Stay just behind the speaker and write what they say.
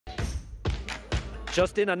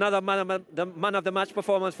Justin, another man of the match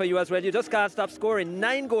performance for you as well. You just can't stop scoring.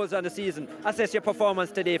 9 goals on the season. Assess your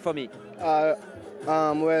performance today for me.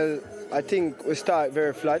 Well, I think we start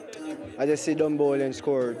very flat. I just see DUNN bowling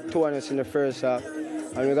score 2 on us in the first half,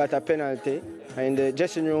 and we got a penalty. And in the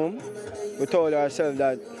dressing room, we told ourselves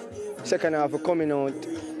that second half we're coming out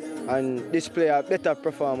and display a better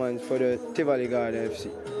performance for the TIVOLI Garden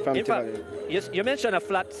FC from TIVOLI. You mentioned a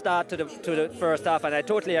flat start to the first half, and I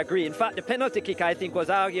totally agree. In fact, the penalty kick, I think, was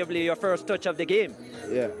arguably your first touch of the game.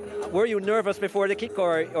 Yeah. Were you nervous before the kick,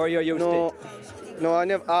 or you're used to it? No, I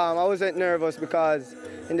never. I wasn't nervous because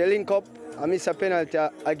in the link-up, I missed a penalty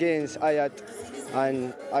against Ayat,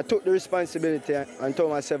 and I took the responsibility and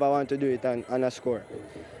told myself I want to do it and I score.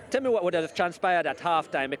 Tell me what would have transpired at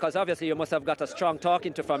halftime, because obviously you must have got a strong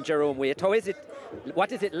talking to from Jerome Waite.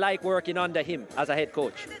 What is it like working under him as a head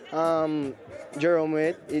coach? Jerome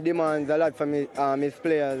Waite, he demands a lot from his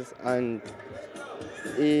players, and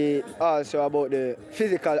he also about the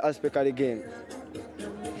physical aspect of the game.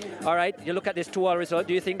 All right, you look at this 2-2 result.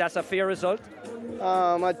 Do you think that's a fair result?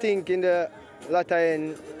 I think in the latter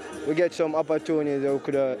end we get some opportunities that we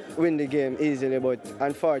could win the game easily, but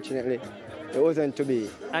unfortunately it wasn't to be.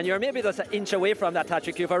 And you're maybe just an inch away from that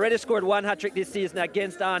hat-trick. You've already scored 1 hat-trick this season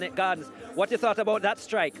against DUNN Gardens. What you thought about that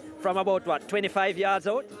strike from about, what, 25 yards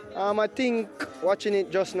out? I think, watching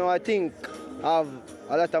it just now, I think I have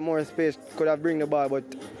a lot of more space, could have bring the ball, but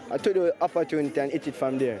I took the opportunity and hit it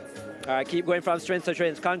from there. All right, keep going from strength to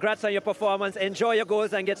strength. Congrats on your performance. Enjoy your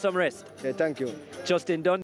goals and get some rest. Yeah, thank you. Justin Dunn.